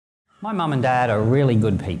My mum and dad are really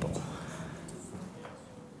good people.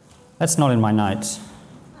 That's not in my notes.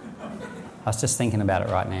 I was just thinking about it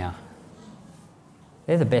right now.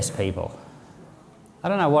 They're the best people. I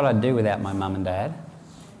don't know what I'd do without my mum and dad.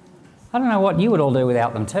 I don't know what you would all do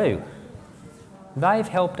without them too. They've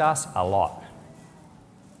helped us a lot.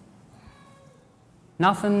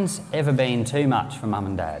 Nothing's ever been too much for mum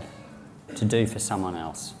and dad to do for someone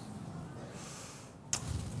else.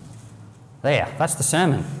 There, that's the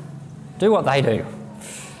sermon. Do what they do.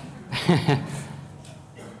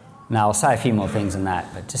 No, I'll say a few more things than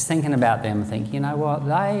that, but just thinking about them, think, you know what,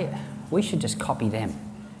 we should just copy them,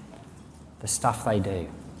 the stuff they do.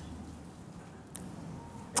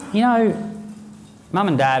 You know, mum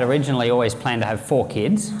and dad originally always planned to have 4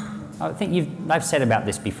 kids. I think they've said about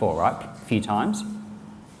this before, right, a few times.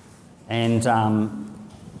 And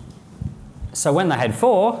so when they had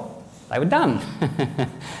 4, they were done.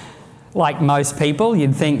 Like most people,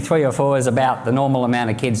 you'd think 3 or 4 is about the normal amount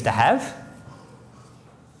of kids to have.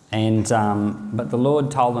 And but the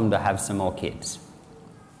Lord told them to have some more kids.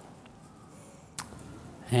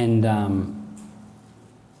 And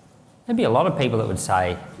there'd be a lot of people that would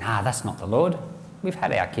say, nah, that's not the Lord. We've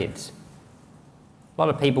had our kids. A lot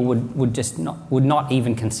of people would not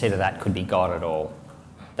even consider that could be God at all.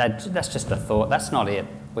 That's just a thought. That's not it.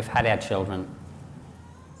 We've had our children.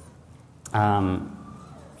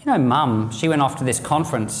 You know, Mum, she went off to this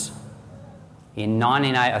conference in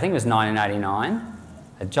I think it was 1989,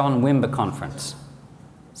 a John Wimber conference.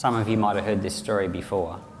 Some of you might have heard this story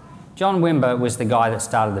before. John Wimber was the guy that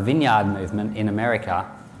started the Vineyard movement in America.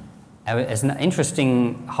 There's an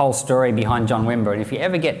interesting whole story behind John Wimber, and if you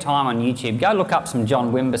ever get time on YouTube, go look up some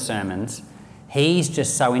John Wimber sermons. He's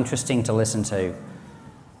just so interesting to listen to.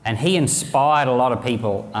 And he inspired a lot of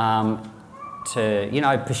people to, you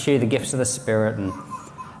know, pursue the gifts of the Spirit. And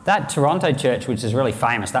that Toronto church, which is really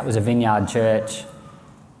famous, that was a Vineyard church.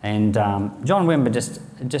 And John Wimber,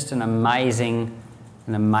 just an amazing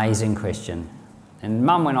Christian. And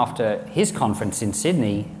Mum went off to his conference in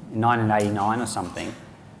Sydney in 1989 or something.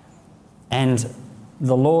 And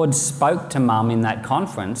the Lord spoke to Mum in that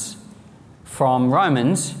conference from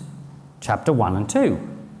Romans chapter 1 and 2.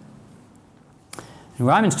 In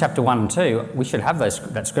Romans chapter 1 and 2, we should have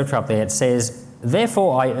that scripture up there. It says,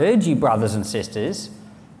 "Therefore I urge you, brothers and sisters,"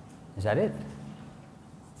 is that it?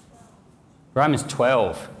 Romans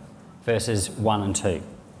 12, verses 1 and 2.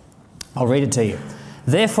 I'll read it to you.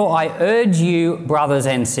 "Therefore I urge you, brothers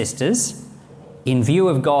and sisters, in view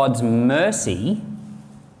of God's mercy,"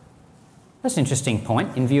 that's an interesting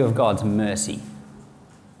point, in view of God's mercy.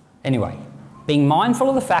 Anyway, "being mindful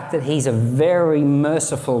of the fact that He's a very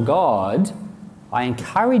merciful God, I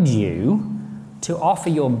encourage you to offer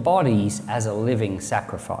your bodies as a living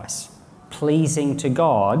sacrifice, pleasing to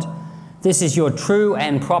God. This is your true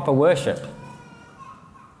and proper worship."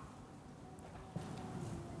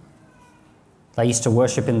 They used to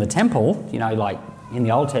worship in the temple, you know, like in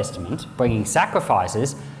the Old Testament, bringing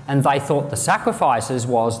sacrifices, and they thought the sacrifices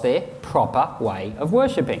was their proper way of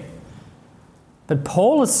worshipping. But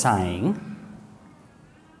Paul is saying,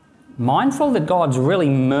 mindful that God's really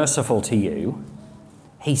merciful to you,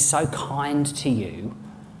 He's so kind to you,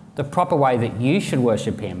 the proper way that you should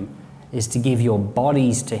worship Him is to give your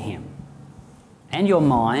bodies to Him. And your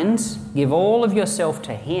minds, give all of yourself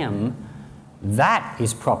to Him. That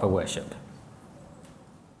is proper worship.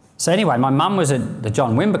 So anyway, my mum was at the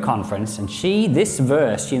John Wimber conference, and this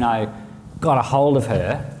verse, you know, got a hold of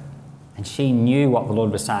her, and she knew what the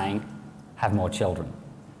Lord was saying, have more children.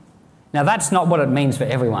 Now that's not what it means for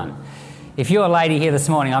everyone. If you're a lady here this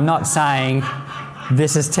morning, I'm not saying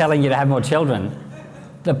this is telling you to have more children.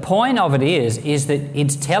 The point of it is that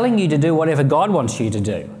it's telling you to do whatever God wants you to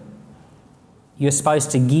do. You're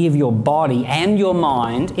supposed to give your body and your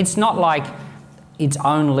mind. It's not like it's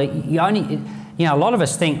you know, a lot of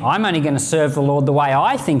us think, I'm only going to serve the Lord the way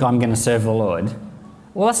I think I'm going to serve the Lord.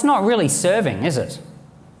 Well, that's not really serving, is it?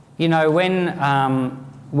 You know, when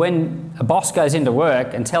a boss goes into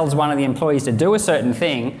work and tells one of the employees to do a certain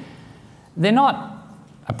thing, they're not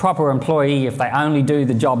a proper employee if they only do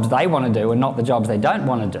the jobs they want to do and not the jobs they don't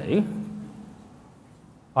want to do.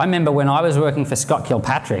 I remember when I was working for Scott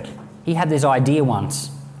Kilpatrick, he had this idea once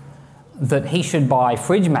that he should buy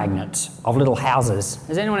fridge magnets of little houses.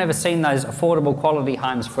 Has anyone ever seen those affordable quality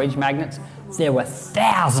homes fridge magnets? There were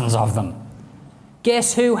thousands of them.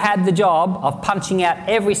 Guess who had the job of punching out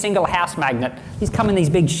every single house magnet? These come in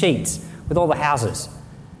these big sheets with all the houses.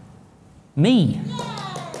 Me.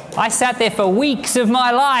 I sat there for weeks of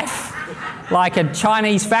my life like a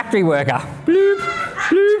Chinese factory worker. Bloop,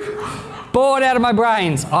 bloop. Bored out of my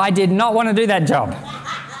brains. I did not want to do that job.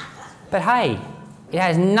 But hey, It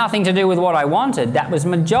has nothing to do with what I wanted. That was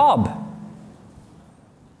my job.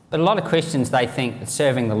 But a lot of Christians, they think that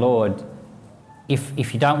serving the Lord,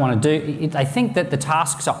 if you don't want to do, they think that the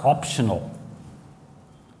tasks are optional.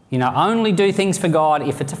 You know, only do things for God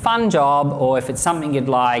if it's a fun job or if it's something you'd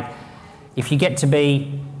like. If you get to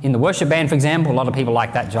be in the worship band, for example, a lot of people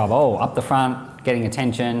like that job. Oh, up the front, getting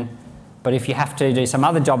attention. But if you have to do some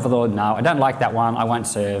other job for the Lord, no, I don't like that one, I won't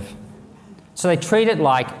serve. So they treat it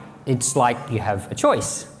like it's like you have a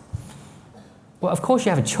choice. Well, of course you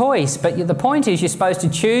have a choice, but the point is you're supposed to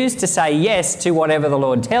choose to say yes to whatever the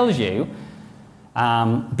Lord tells you,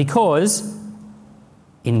 because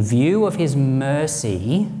in view of his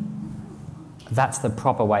mercy, that's the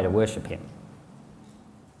proper way to worship him.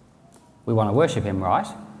 We want to worship him, right?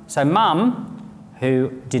 So Mum,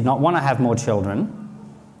 who did not want to have more children,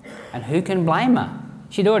 and who can blame her?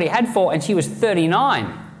 She'd already had 4 and she was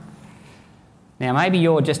 39. Now, maybe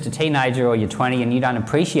you're just a teenager or you're 20 and you don't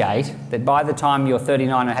appreciate that by the time you're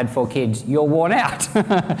 39 and had 4 kids, you're worn out.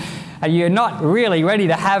 And you're not really ready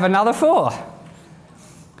to have another 4.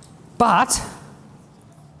 But,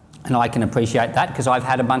 and I can appreciate that because I've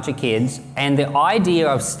had a bunch of kids, and the idea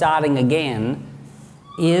of starting again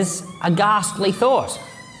is a ghastly thought.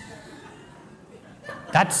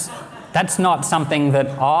 That's not something that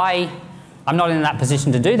I'm not in that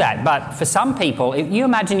position to do that. But for some people, if you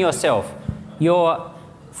imagine yourself, you're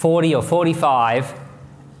 40 or 45,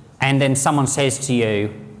 and then someone says to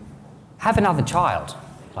you, have another child.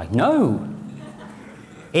 Like, no.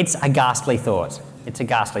 It's a ghastly thought. It's a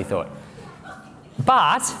ghastly thought.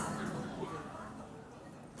 But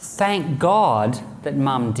thank God that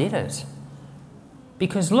Mum did it.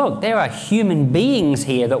 Because look, there are human beings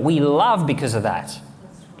here that we love because of that.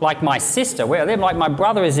 Like my sister, like my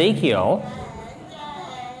brother Ezekiel.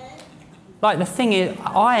 Like the thing is,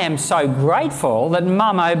 I am so grateful that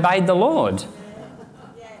Mum obeyed the Lord.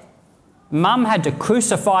 Mum had to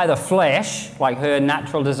crucify the flesh, like her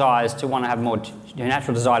natural desires to want to have more, her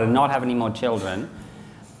natural desire to not have any more children.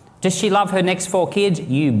 Does she love her next 4 kids?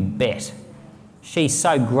 You bet. She's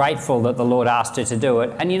so grateful that the Lord asked her to do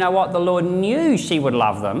it. And you know what? The Lord knew she would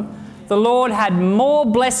love them. The Lord had more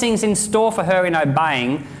blessings in store for her in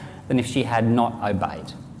obeying than if she had not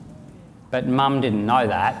obeyed. But Mum didn't know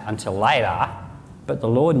that until later, but the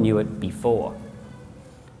Lord knew it before.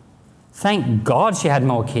 Thank God she had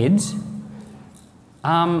more kids.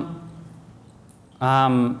 Oakland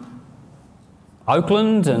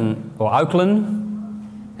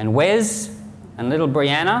and Wes and little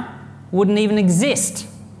Brianna wouldn't even exist.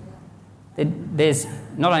 There's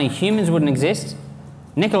not only humans wouldn't exist,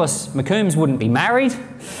 Nicholas McCombs wouldn't be married.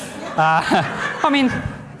 I mean,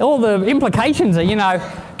 all the implications are,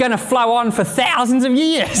 going to flow on for thousands of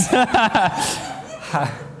years.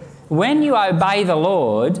 When you obey the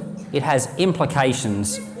Lord, it has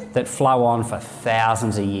implications that flow on for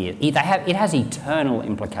thousands of years. It has eternal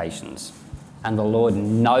implications, and the Lord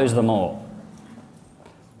knows them all.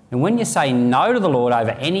 And when you say no to the Lord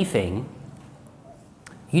over anything,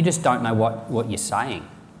 you just don't know what you're saying.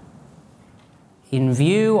 In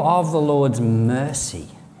view of the Lord's mercy,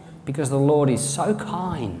 because the Lord is so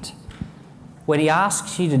kind, when he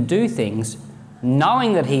asks you to do things,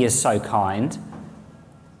 knowing that he is so kind,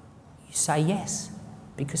 you say yes,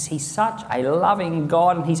 because he's such a loving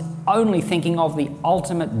God and he's only thinking of the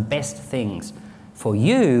ultimate best things for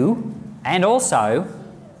you and also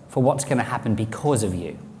for what's going to happen because of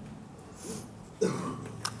you.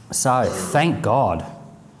 So, thank God.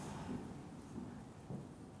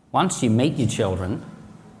 Once you meet your children,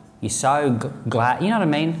 you're so glad. You know what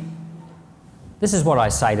I mean? This is what I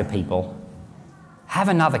say to people. Have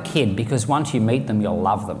another kid, because once you meet them, you'll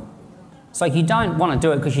love them. It's like you don't want to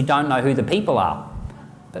do it because you don't know who the people are.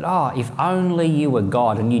 But if only you were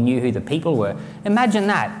God and you knew who the people were. Imagine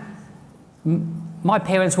that. My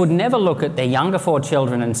parents would never look at their younger 4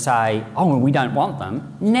 children and say, oh, we don't want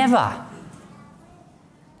them. Never.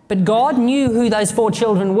 But God knew who those 4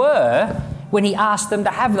 children were when he asked them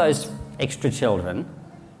to have those extra children.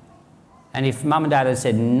 And if Mum and Dad had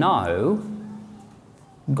said no,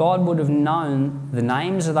 God would have known the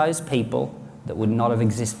names of those people that would not have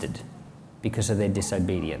existed because of their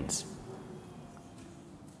disobedience.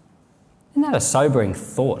 Isn't that a sobering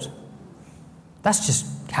thought? That's just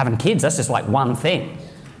having kids. That's just like one thing.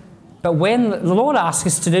 But when the Lord asks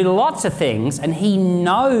us to do lots of things, and he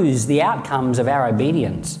knows the outcomes of our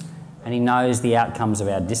obedience, and he knows the outcomes of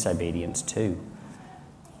our disobedience too.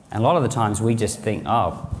 And a lot of the times we just think,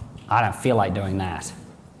 oh, I don't feel like doing that.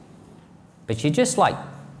 But you're just like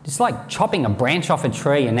chopping a branch off a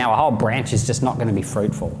tree, and now a whole branch is just not going to be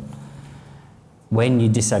fruitful when you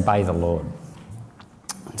disobey the Lord.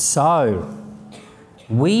 So,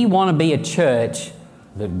 We want to be a church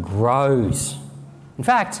that grows. In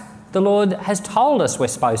fact, the Lord has told us we're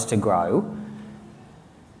supposed to grow,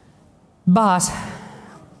 but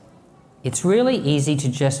it's really easy to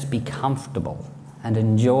just be comfortable and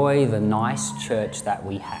enjoy the nice church that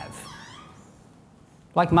we have.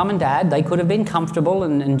 Like Mum and Dad, they could have been comfortable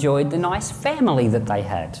and enjoyed the nice family that they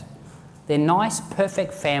had. Their nice,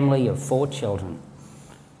 perfect family of 4 children.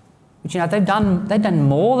 But they've done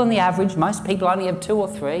more than the average. Most people only have 2 or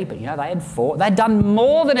 3, but they had 4. They'd done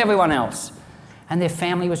more than everyone else. And their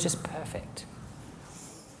family was just perfect.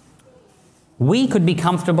 We could be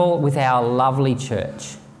comfortable with our lovely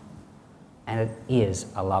church. And it is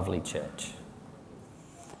a lovely church.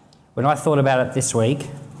 When I thought about it this week,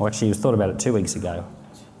 or actually I thought about it 2 weeks ago,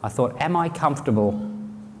 I thought, am I comfortable?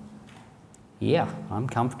 Yeah, I'm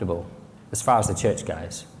comfortable as far as the church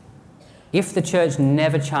goes. If the church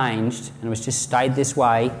never changed and it was just stayed this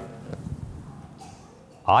way,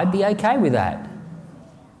 I'd be okay with that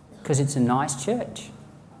because it's a nice church.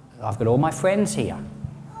 I've got all my friends here.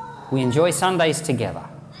 We enjoy Sundays together.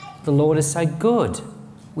 The Lord is so good.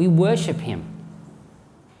 We worship Him.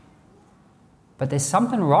 But there's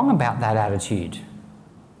something wrong about that attitude.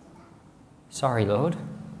 Sorry, Lord.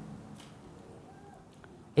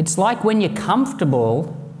 It's like when you're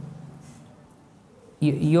comfortable,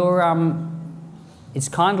 it's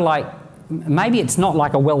kind of like, maybe it's not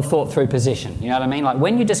like a well thought through position, you know what I mean? Like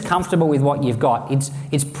when you're just comfortable with what you've got,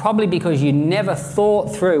 it's probably because you never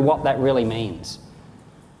thought through what that really means.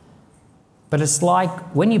 But it's like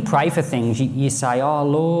when you pray for things, you say, oh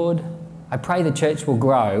Lord, I pray the church will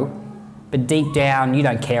grow, but deep down you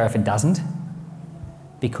don't care if it doesn't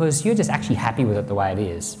because you're just actually happy with it the way it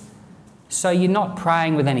is. So you're not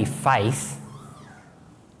praying with any faith.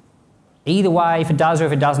 Either way, if it does or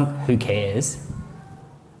if it doesn't, who cares?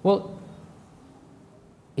 Well,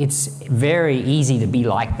 it's very easy to be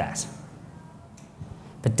like that.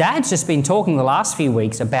 But Dad's just been talking the last few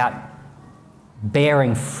weeks about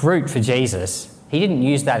bearing fruit for Jesus. He didn't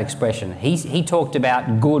use that expression. He talked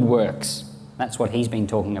about good works. That's what he's been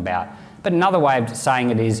talking about. But another way of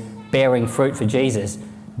saying it is bearing fruit for Jesus.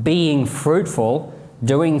 Being fruitful,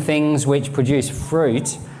 doing things which produce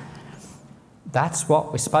fruit. That's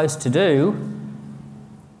what we're supposed to do.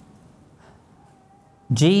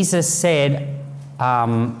 Jesus said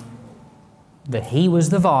that He was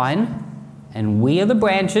the vine and we are the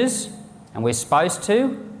branches, and we're supposed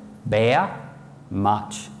to bear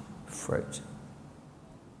much fruit.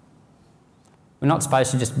 We're not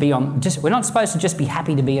supposed to we're not supposed to just be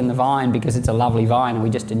happy to be in the vine because it's a lovely vine and we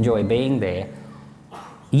just enjoy being there.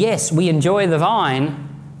 Yes, we enjoy the vine,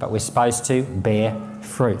 but we're supposed to bear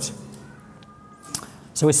fruit.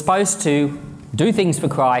 So we're supposed to do things for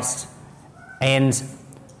Christ, and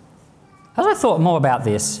as I thought more about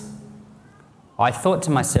this, I thought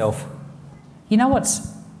to myself, you know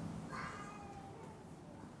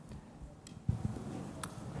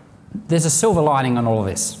there's a silver lining on all of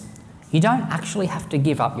this. You don't actually have to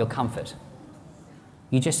give up your comfort.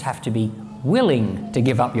 You just have to be willing to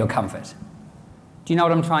give up your comfort. Do you know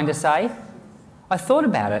what I'm trying to say? I thought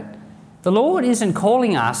about it. The Lord isn't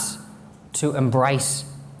calling us to embrace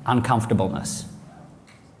uncomfortableness.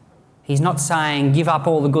 He's not saying give up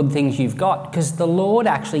all the good things you've got, because the Lord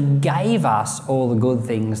actually gave us all the good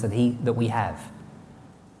things that we have.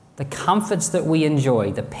 The comforts that we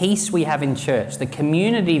enjoy, the peace we have in church, the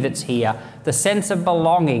community that's here, the sense of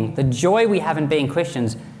belonging, the joy we have in being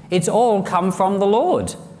Christians, it's all come from the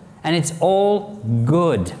Lord. And it's all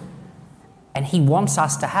good. And He wants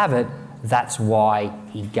us to have it. That's why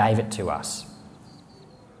He gave it to us.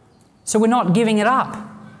 So we're not giving it up.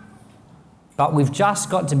 But we've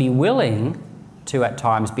just got to be willing to at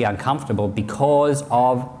times be uncomfortable because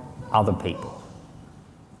of other people.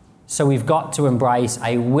 So we've got to embrace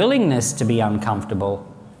a willingness to be uncomfortable,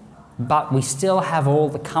 but we still have all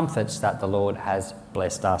the comforts that the Lord has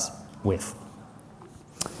blessed us with.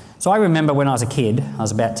 So I remember when I was a kid, I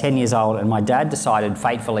was about 10 years old, and my dad decided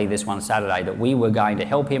fatefully this one Saturday that we were going to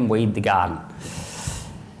help him weed the garden.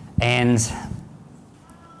 And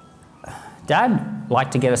Dad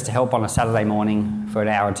liked to get us to help on a Saturday morning for an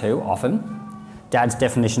hour or two, often. Dad's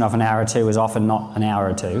definition of an hour or two is often not an hour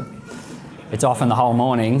or two. It's often the whole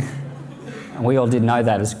morning. And we all did know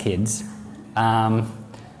that as kids.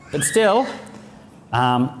 But still,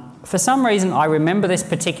 for some reason, I remember this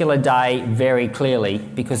particular day very clearly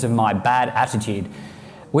because of my bad attitude,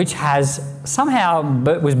 which has somehow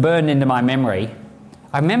was burned into my memory.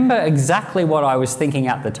 I remember exactly what I was thinking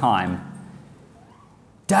at the time.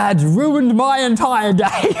 Dad's ruined my entire day.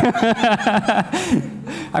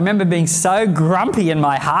 I remember being so grumpy in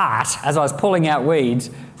my heart as I was pulling out weeds,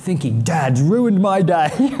 thinking, Dad's ruined my day.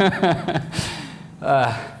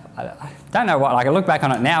 I don't know what, like I look back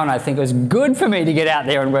on it now and I think it was good for me to get out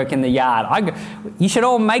there and work in the yard. You should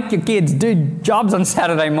all make your kids do jobs on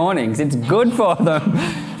Saturday mornings. It's good for them.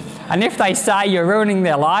 And if they say you're ruining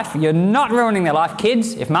their life, you're not ruining their life.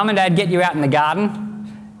 Kids, if mum and dad get you out in the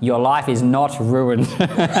garden, your life is not ruined.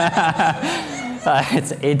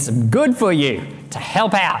 It's good for you to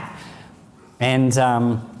help out. And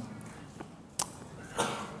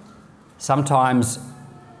sometimes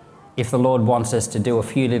if the Lord wants us to do a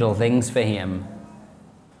few little things for him,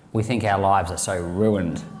 we think our lives are so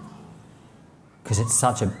ruined because it's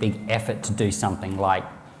such a big effort to do something like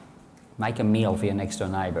make a meal for your next door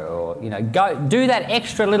neighbour, or go do that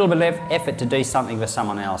extra little bit of effort to do something for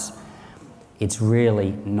someone else. It's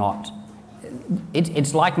really not.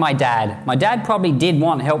 It's like my dad. My dad probably did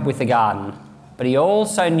want help with the garden, but he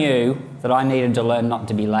also knew that I needed to learn not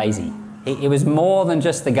to be lazy. It was more than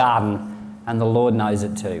just the garden, and the Lord knows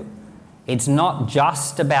it too. It's not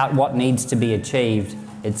just about what needs to be achieved,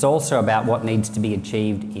 it's also about what needs to be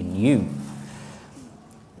achieved in you.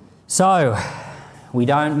 So, we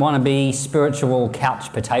don't want to be spiritual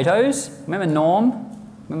couch potatoes. Remember Norm?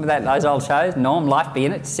 Remember those old shows? Norm, Life Be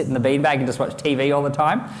In It, sit in the beanbag and just watch TV all the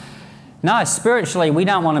time? No, spiritually, we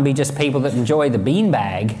don't want to be just people that enjoy the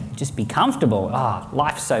beanbag, just be comfortable.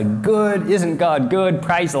 Life's so good, isn't God good?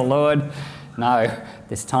 Praise the Lord. No,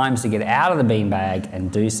 there's times to get out of the beanbag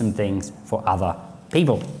and do some things for other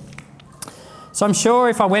people. So I'm sure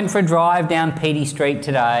if I went for a drive down Petey Street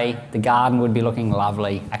today, the garden would be looking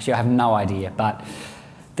lovely. Actually, I have no idea, but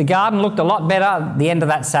the garden looked a lot better at the end of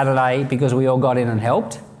that Saturday because we all got in and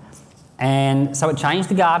helped. And so it changed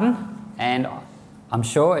the garden, and I'm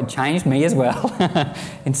sure it changed me as well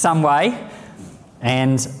in some way.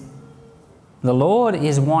 And the Lord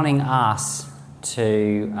is wanting us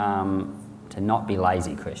to not be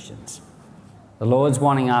lazy Christians. The Lord's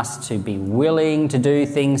wanting us to be willing to do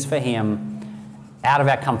things for him out of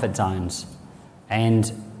our comfort zones.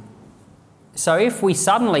 And so if we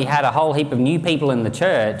suddenly had a whole heap of new people in the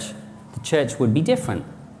church would be different.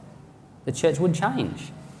 The church would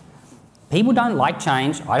change. People don't like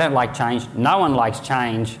change. I don't like change. No one likes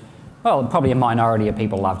change. Well, probably a minority of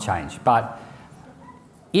people love change. But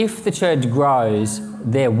if the church grows,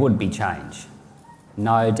 there would be change.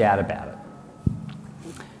 No doubt about it.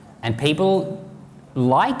 And people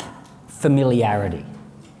like familiarity.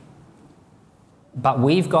 But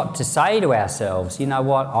we've got to say to ourselves, you know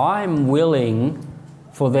what, I'm willing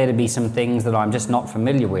for there to be some things that I'm just not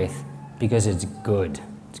familiar with because it's good.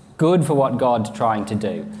 It's good for what God's trying to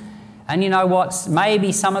do. And you know what,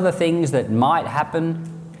 maybe some of the things that might happen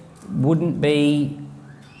wouldn't be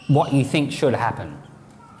what you think should happen.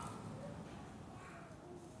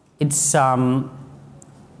 It's, when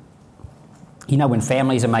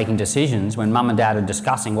families are making decisions, when mum and dad are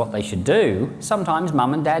discussing what they should do, sometimes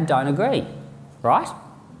mum and dad don't agree. Right?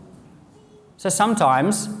 So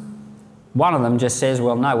sometimes one of them just says,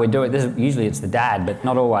 well, no, we do it. Usually it's the dad, but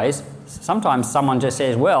not always. Sometimes someone just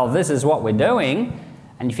says, well, this is what we're doing,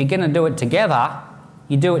 and if you're going to do it together,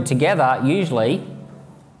 you do it together usually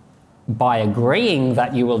by agreeing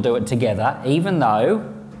that you will do it together, even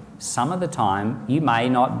though some of the time you may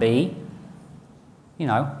not be,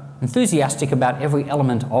 enthusiastic about every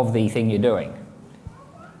element of the thing you're doing.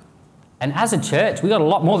 And as a church, we've got a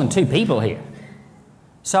lot more than 2 people here.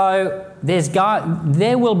 So there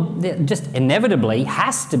just inevitably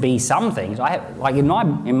has to be some things.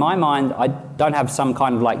 In my mind, I don't have some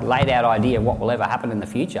kind of laid out idea of what will ever happen in the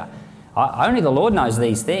future. Only the Lord knows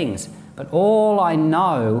these things. But all I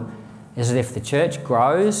know is that if the church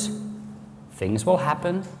grows, things will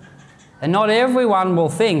happen. And not everyone will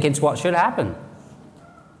think it's what should happen.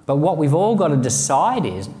 But what we've all got to decide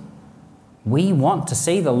is we want to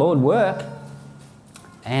see the Lord work.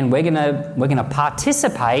 And we're gonna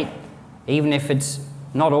participate, even if it's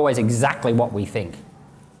not always exactly what we think.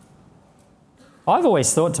 I've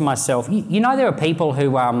always thought to myself, there are people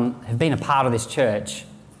who have been a part of this church,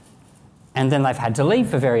 and then they've had to leave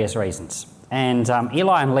for various reasons. And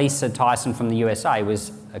Eli and Lisa Tyson from the USA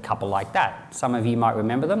was a couple like that. Some of you might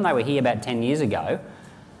remember them. They were here about 10 years ago,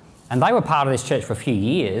 and they were part of this church for a few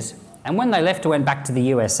years. And when they left and went back to the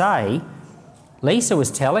USA, Lisa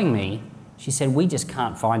was telling me, she said, we just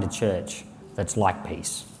can't find a church that's like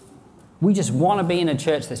Peace. We just want to be in a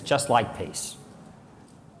church that's just like Peace.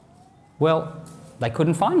 Well, they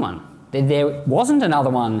couldn't find one. There wasn't another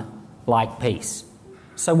one like Peace.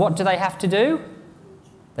 So what do they have to do?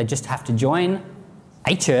 They just have to join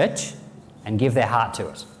a church and give their heart to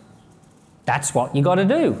it. That's what you got to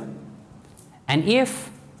do. And if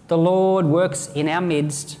the Lord works in our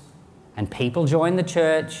midst and people join the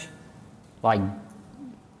church, like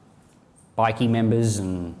bikie members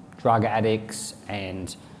and drug addicts,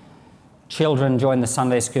 and children join the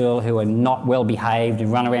Sunday school who are not well behaved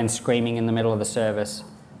and run around screaming in the middle of the service.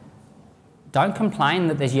 Don't complain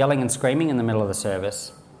that there's yelling and screaming in the middle of the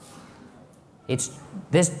service.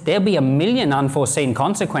 There'll be a million unforeseen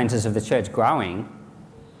consequences of the church growing.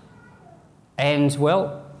 And,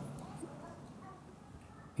 well,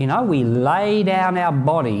 you know, we lay down our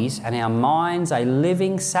bodies and our minds a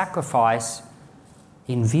living sacrifice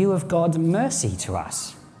in view of God's mercy to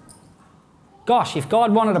us. Gosh, if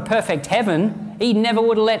God wanted a perfect heaven, he never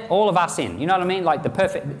would have let all of us in. You know what I mean? Like the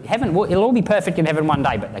perfect heaven, it'll all be perfect in heaven one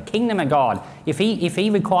day, but the kingdom of God, if he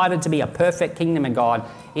required it to be a perfect kingdom of God,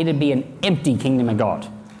 it'd be an empty kingdom of God.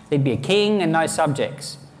 There'd be a king and no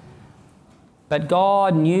subjects. But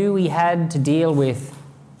God knew he had to deal with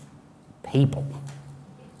people.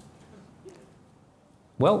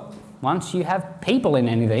 Well, once you have people in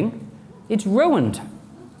anything, it's ruined.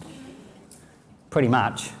 Pretty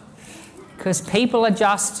much. Because people are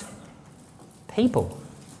just people.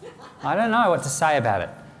 I don't know what to say about it.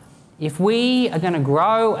 If we are going to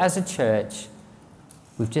grow as a church,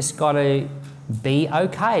 we've just got to be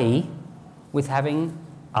okay with having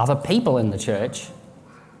other people in the church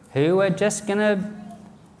who are just going to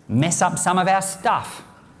mess up some of our stuff.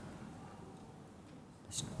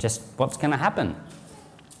 It's just what's going to happen.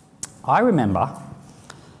 I remember,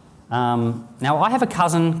 now I have a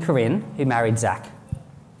cousin, Corinne, who married Zach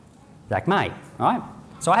May, right?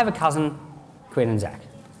 So I have a cousin, Corinne and Zach.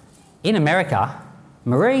 In America,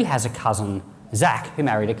 Marie has a cousin, Zach, who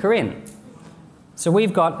married a Corinne. So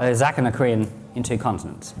we've got a Zach and a Corinne in two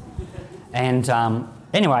continents. And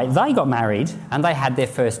anyway, they got married and they had their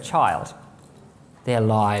first child. Their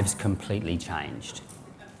lives completely changed.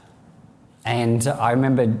 And I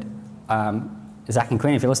remembered, Zach and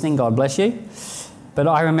Corinne, if you're listening, God bless you. But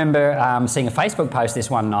I remember seeing a Facebook post this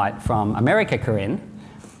one night from America, Corinne,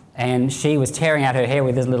 and she was tearing out her hair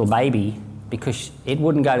with this little baby because it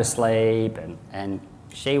wouldn't go to sleep, and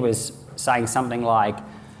she was saying something like,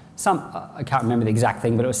 I can't remember the exact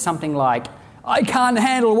thing, but it was something like, I can't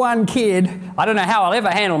handle one kid, I don't know how I'll ever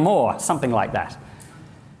handle more, something like that.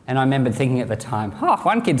 And I remember thinking at the time,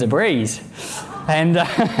 one kid's a breeze. And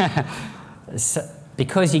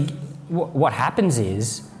because what happens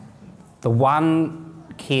is the one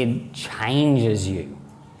kid changes you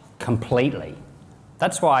completely.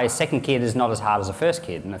 That's why a second kid is not as hard as a first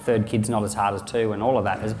kid, and a third kid's not as hard as two, and all of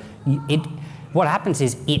that. What happens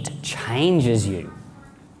is it changes you.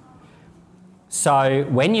 So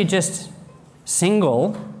when you're just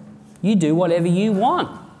single, you do whatever you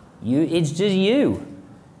want. It's just you.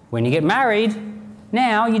 When you get married,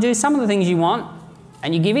 now you do some of the things you want,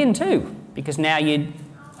 and you give in too, because now you're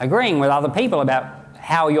agreeing with other people about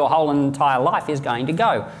how your whole entire life is going to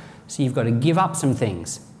go. So you've got to give up some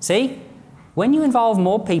things. See? When you involve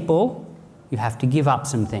more people, you have to give up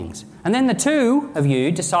some things. And then the two of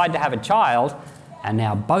you decide to have a child, and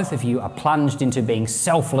now both of you are plunged into being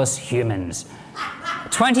selfless humans.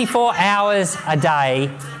 24 hours a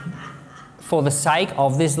day for the sake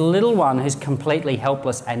of this little one who's completely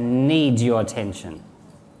helpless and needs your attention.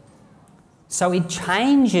 So it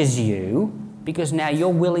changes you because now you're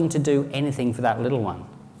willing to do anything for that little one.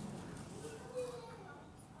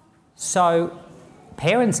 So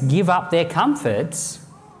parents give up their comforts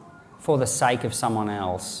for the sake of someone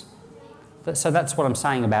else. So that's what I'm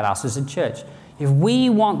saying about us as a church. If we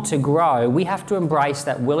want to grow, we have to embrace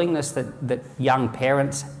that willingness that young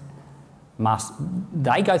parents must.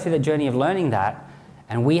 They go through the journey of learning that,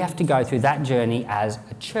 and we have to go through that journey as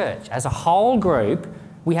a church. As a whole group,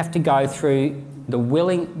 we have to go through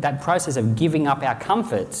that process of giving up our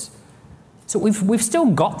comforts. So we've still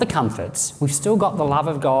got the comforts, we've still got the love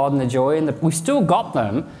of God and the joy, and we've still got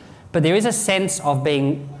them, but there is a sense of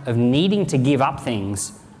needing to give up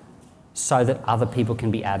things so that other people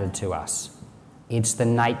can be added to us. It's the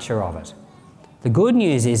nature of it. The good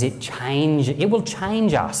news is it will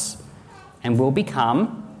change us, and we'll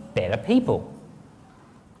become better people.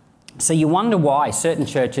 So you wonder why certain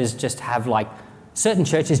churches just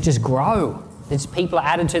grow. There's people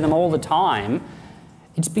added to them all the time.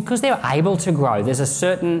 It's because they're able to grow. There's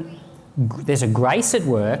a grace at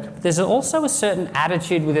work, but there's also a certain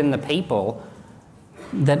attitude within the people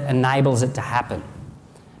that enables it to happen.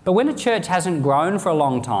 But when a church hasn't grown for a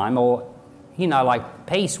long time, or, like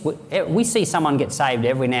Peace, we see someone get saved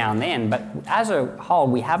every now and then, but as a whole,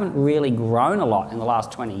 we haven't really grown a lot in the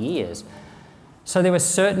last 20 years. So there are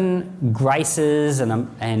certain graces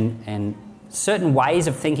and certain ways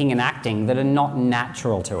of thinking and acting that are not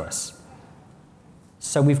natural to us.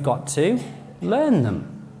 So we've got to learn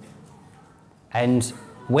them. And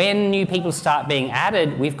when new people start being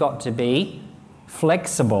added, we've got to be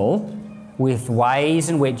flexible with ways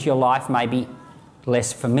in which your life may be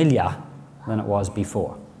less familiar than it was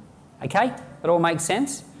before. Okay? That all makes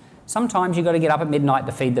sense? Sometimes you've got to get up at midnight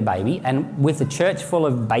to feed the baby, and with a church full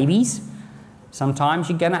of babies, sometimes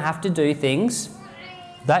you're going to have to do things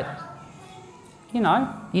that,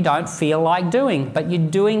 you don't feel like doing, but you're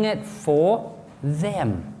doing it for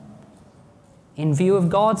them in view of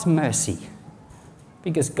God's mercy,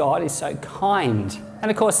 because God is so kind. And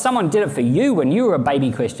of course, someone did it for you when you were a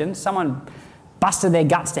baby Christian. Someone busted their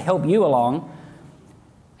guts to help you along.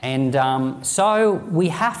 And so we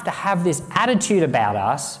have to have this attitude about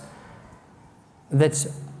us that's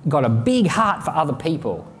got a big heart for other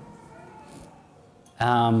people.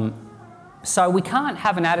 So we can't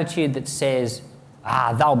have an attitude that says,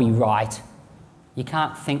 they'll be right. You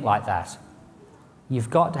can't think like that. You've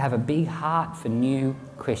got to have a big heart for new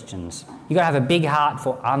Christians. You've got to have a big heart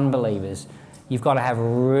for unbelievers. You've got to have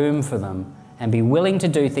room for them and be willing to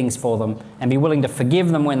do things for them and be willing to forgive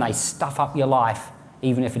them when they stuff up your life,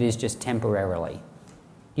 even if it is just temporarily.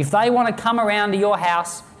 If they want to come around to your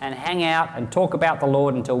house and hang out and talk about the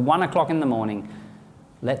Lord until 1 o'clock in the morning,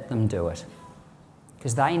 let them do it.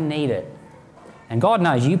 Because they need it. And God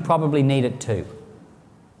knows you probably need it too.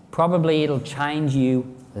 Probably it'll change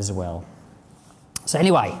you as well. So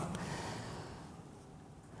anyway,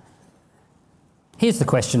 here's the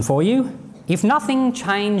question for you. If nothing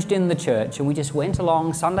changed in the church and we just went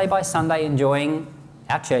along Sunday by Sunday enjoying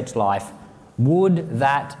our church life, would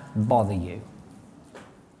that bother you?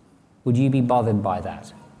 Would you be bothered by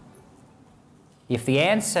that? If the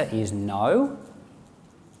answer is no,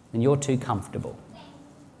 then you're too comfortable.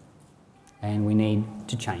 And we need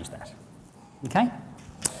to change that. Okay?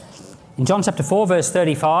 In John chapter 4, verse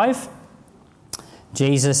 35,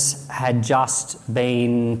 Jesus had just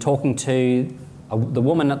been talking to the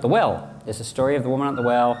woman at the well. There's a story of the woman at the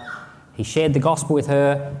well. He shared the gospel with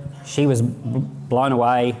her. She was blown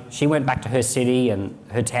away. She went back to her city and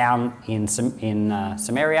her town in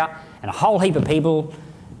Samaria, and a whole heap of people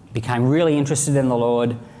became really interested in the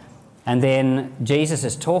Lord. And then Jesus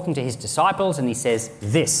is talking to his disciples and he says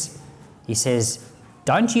this. He says,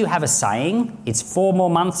 "Don't you have a saying, it's 4 more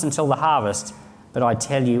months until the harvest? But I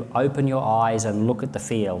tell you, open your eyes and look at the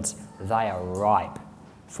fields. They are ripe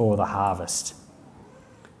for the harvest."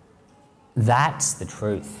 That's the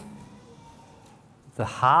truth. The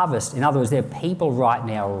harvest, in other words, there are people right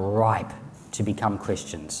now ripe to become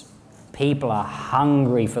Christians. People are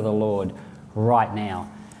hungry for the Lord right now.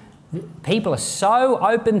 People are so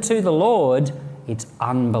open to the Lord, it's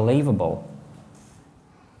unbelievable.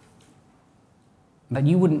 But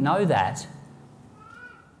you wouldn't know that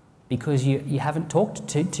because you haven't talked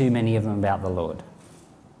to too many of them about the Lord.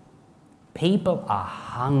 People are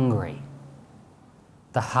hungry.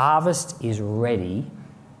 The harvest is ready,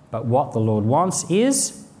 but what the Lord wants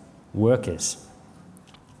is workers.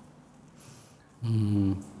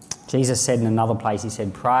 Jesus said in another place, he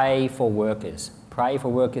said, pray for workers. Pray for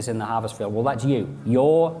workers in the harvest field. Well, that's you.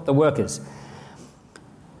 You're the workers.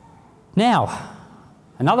 Now,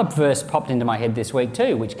 another verse popped into my head this week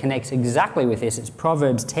too, which connects exactly with this. It's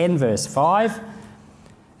Proverbs 10, verse 5,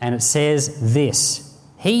 and it says this: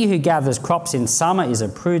 "He who gathers crops in summer is a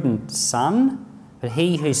prudent son, but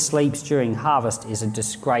he who sleeps during harvest is a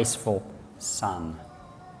disgraceful son."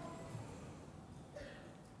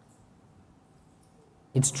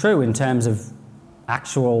 It's true in terms of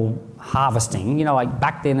actual harvesting. You know, like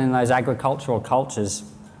back then in those agricultural cultures,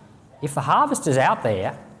 if the harvest is out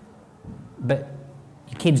there, but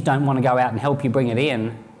your kids don't want to go out and help you bring it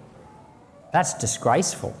in, that's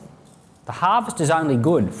disgraceful. The harvest is only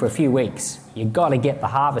good for a few weeks. You've got to get the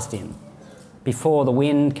harvest in before the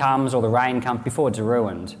wind comes or the rain comes, before it's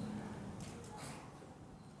ruined.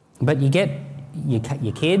 But you get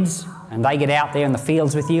your kids and they get out there in the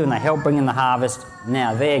fields with you and they help bring in the harvest.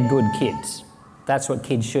 Now, they're good kids. That's what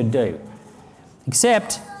kids should do.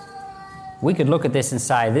 Except, we could look at this and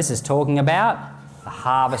say, this is talking about the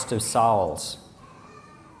harvest of souls.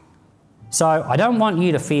 So, I don't want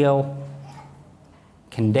you to feel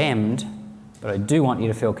condemned, but I do want you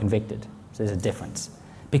to feel convicted. So there's a difference.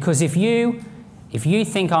 Because if you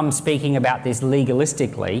think I'm speaking about this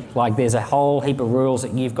legalistically, like there's a whole heap of rules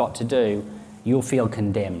that you've got to do, you'll feel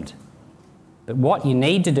condemned. But what you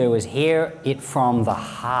need to do is hear it from the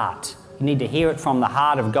heart. You need to hear it from the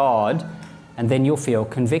heart of God, and then you'll feel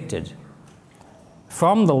convicted.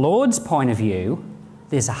 From the Lord's point of view,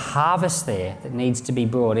 there's a harvest there that needs to be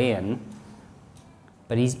brought in,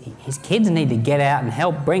 but his kids need to get out and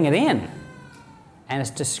help bring it in. And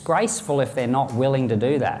it's disgraceful if they're not willing to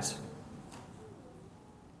do that.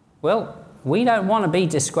 Well, we don't want to be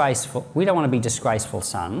disgraceful. We don't want to be disgraceful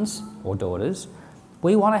sons or daughters.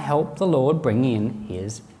 We want to help the Lord bring in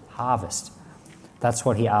his harvest. That's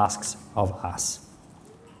what he asks of us.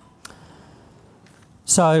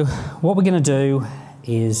 So what we're going to do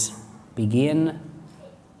is begin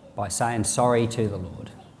by saying sorry to the Lord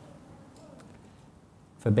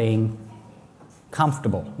for being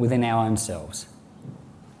comfortable within our own selves.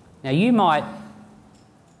 Now you might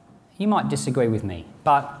disagree with me,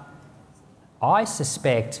 but I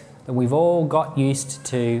suspect that we've all got used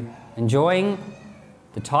to enjoying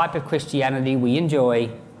the type of Christianity we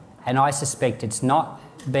enjoy, and I suspect it's not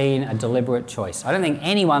been a deliberate choice. I don't think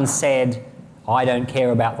anyone said, I don't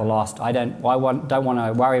care about the lost, I don't want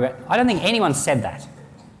to worry about... I don't think anyone said that.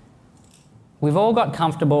 We've all got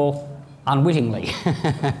comfortable unwittingly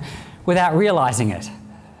without realising it.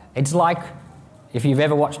 It's like if you've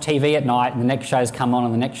ever watched TV at night and the next show's come on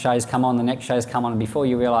and the next show's come on, the next show's come on, and before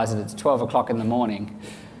you realise it, it's 12 o'clock in the morning.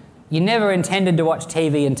 You never intended to watch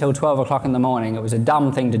TV until 12 o'clock in the morning. It was a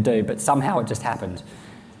dumb thing to do, but somehow it just happened.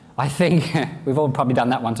 I think we've all probably done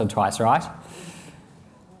that once or twice, right?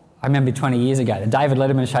 I remember 20 years ago, the David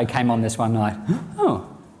Letterman show came on this one night.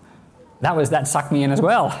 Oh, that sucked me in as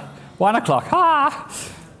well. 1 o'clock,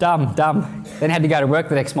 dumb. Then had to go to work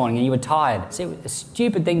the next morning and you were tired. See, it was a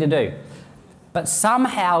stupid thing to do. But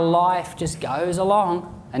somehow life just goes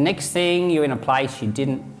along, and next thing you're in a place you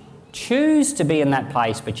didn't choose to be in that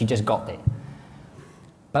place, but you just got there.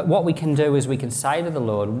 But what we can do is we can say to the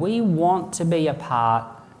Lord, we want to be a part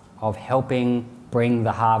of helping bring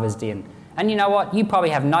the harvest in. And you know what? You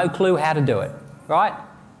probably have no clue how to do it, right?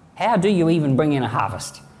 How do you even bring in a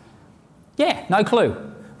harvest? Yeah, no clue.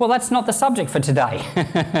 Well, that's not the subject for today.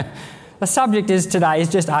 The subject today is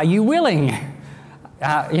just, are you willing?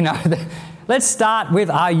 Let's start with,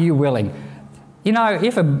 are you willing? You know,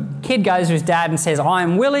 if a kid goes to his dad and says, I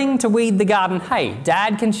am willing to weed the garden, hey,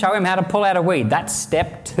 dad can show him how to pull out a weed. That's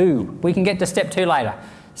step 2. We can get to step 2 later.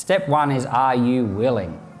 Step 1 is, are you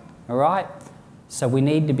willing? All right? So we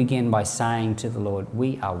need to begin by saying to the Lord,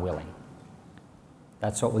 we are willing.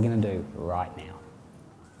 That's what we're going to do right now.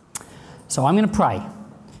 So I'm going to pray.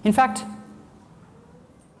 In fact,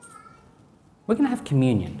 we're going to have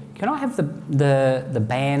communion. Can I have the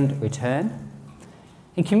band return?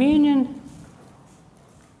 In communion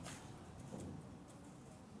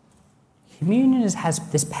has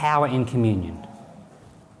this power in communion.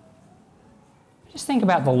 Just think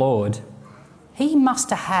about the Lord. He must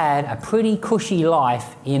have had a pretty cushy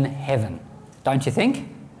life in heaven, don't you think?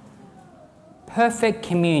 Perfect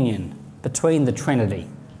communion between the Trinity,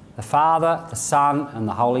 the Father, the Son, and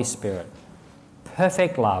the Holy Spirit.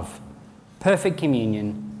 Perfect love, perfect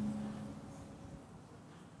communion.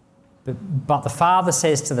 But the Father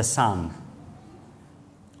says to the Son,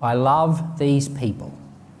 I love these people.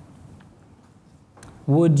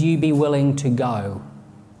 Would you be willing to go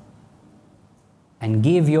and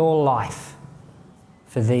give your life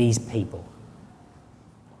for these people?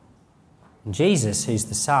 And Jesus, who's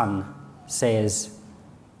the Son, says,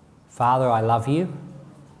 Father, I love you.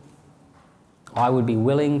 I would be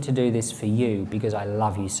willing to do this for you because I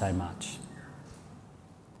love you so much.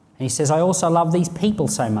 And he says, I also love these people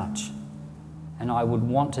so much, and I would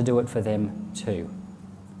want to do it for them too.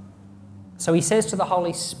 So he says to the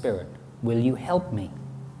Holy Spirit, will you help me?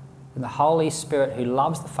 And the Holy Spirit, who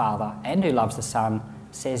loves the Father and who loves the Son,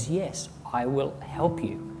 says, yes, I will help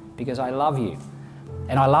you because I love you.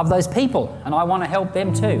 And I love those people and I want to help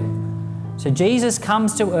them too. So Jesus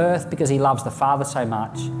comes to earth because he loves the Father so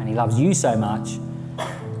much and he loves you so much,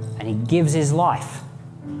 and he gives his life.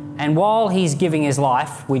 And while he's giving his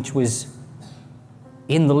life, which was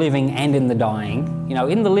in the living and in the dying, you know,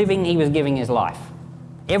 in the living he was giving his life.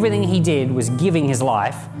 Everything he did was giving his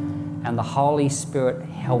life, and the Holy Spirit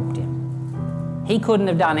helped him. He couldn't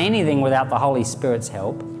have done anything without the Holy Spirit's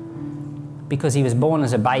help because he was born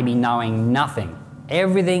as a baby knowing nothing.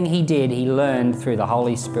 Everything he did, he learned through the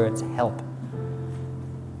Holy Spirit's help.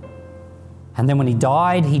 And then when he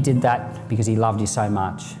died, he did that because he loved you so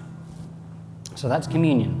much. So that's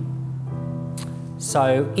communion.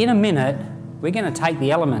 So in a minute, we're going to take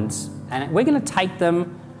the elements and we're going to take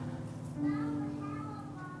them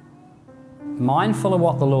mindful of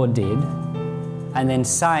what the Lord did, and then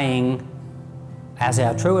saying, as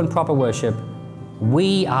our true and proper worship,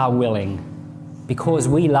 we are willing because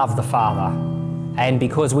we love the Father and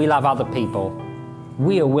because we love other people.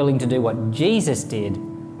 We are willing to do what Jesus did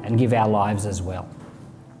and give our lives as well.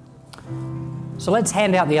 So let's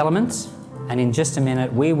hand out the elements, and in just a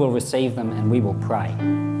minute we will receive them and we will pray.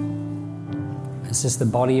 This is the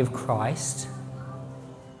body of Christ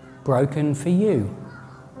broken for you.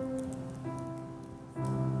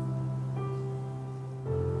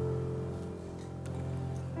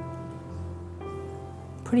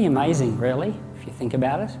 Pretty amazing, really, if you think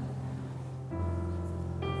about it.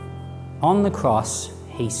 On the cross,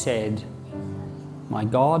 he said, my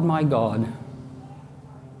God,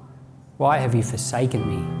 why have you forsaken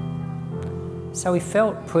me? So he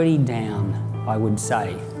felt pretty down, I would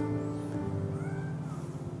say.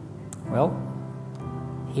 Well,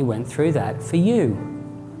 he went through that for you.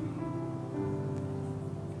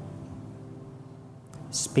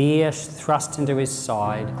 Spear thrust into his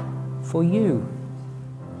side for you.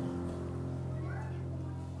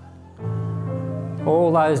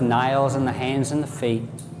 All those nails in the hands and the feet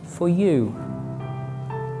for you.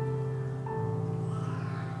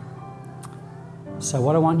 So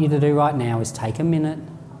what I want you to do right now is take a minute,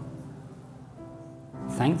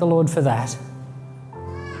 thank the Lord for that,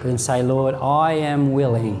 but then say, Lord, I am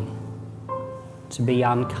willing to be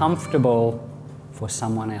uncomfortable for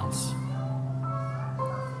someone else.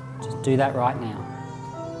 Just do that right now.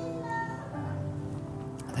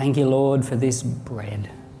 Thank you, Lord, for this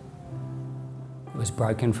bread. It was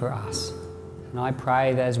broken for us. And I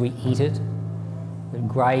pray that as we eat it, that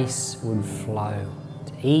grace would flow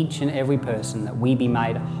to each and every person, that we be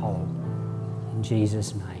made whole. In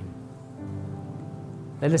Jesus' name.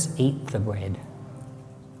 Let us eat the bread.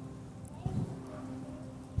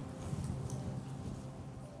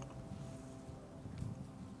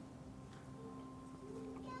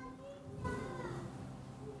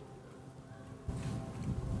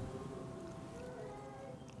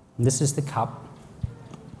 This is the cup.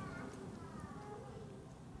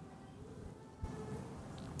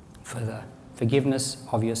 For the forgiveness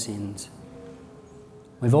of your sins.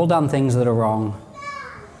 We've all done things that are wrong.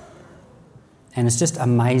 And it's just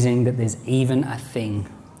amazing that there's even a thing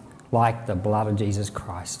like the blood of Jesus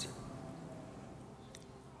Christ.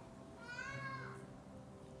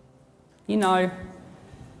 You know,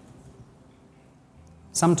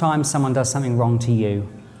 sometimes someone does something wrong to you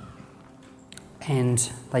and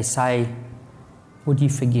they say, would you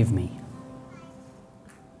forgive me?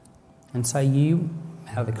 And so you,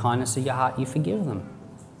 out of the kindness of your heart, you forgive them.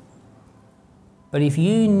 But if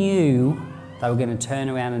you knew they were going to turn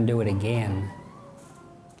around and do it again,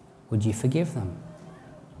 would you forgive them?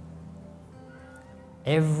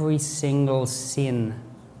 Every single sin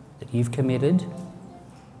that you've committed,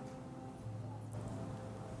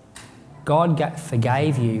 God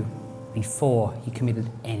forgave you before you committed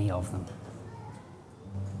any of them.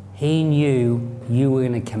 He knew you were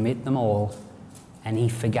going to commit them all, and he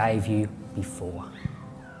forgave you before.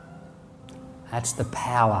 That's the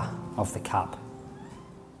power of the cup.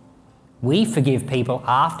 We forgive people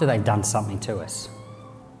after they've done something to us.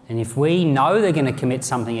 And if we know they're going to commit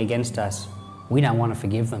something against us, we don't want to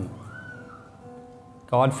forgive them.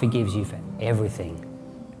 God forgives you for everything,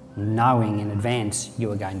 knowing in advance you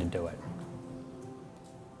are going to do it.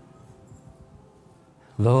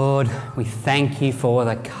 Lord, we thank you for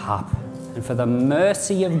the cup and for the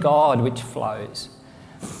mercy of God which flows.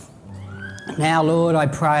 Now, Lord, I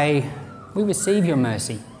pray we receive your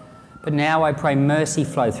mercy, but now I pray mercy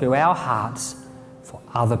flow through our hearts for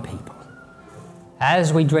other people.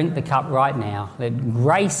 As we drink the cup right now, let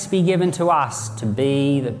grace be given to us to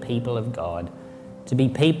be the people of God, to be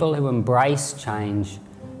people who embrace change,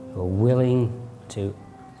 who are willing to,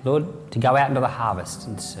 Lord, to go out into the harvest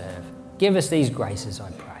and serve. Give us these graces,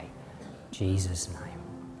 I pray. In Jesus' name.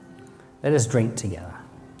 Let us drink together.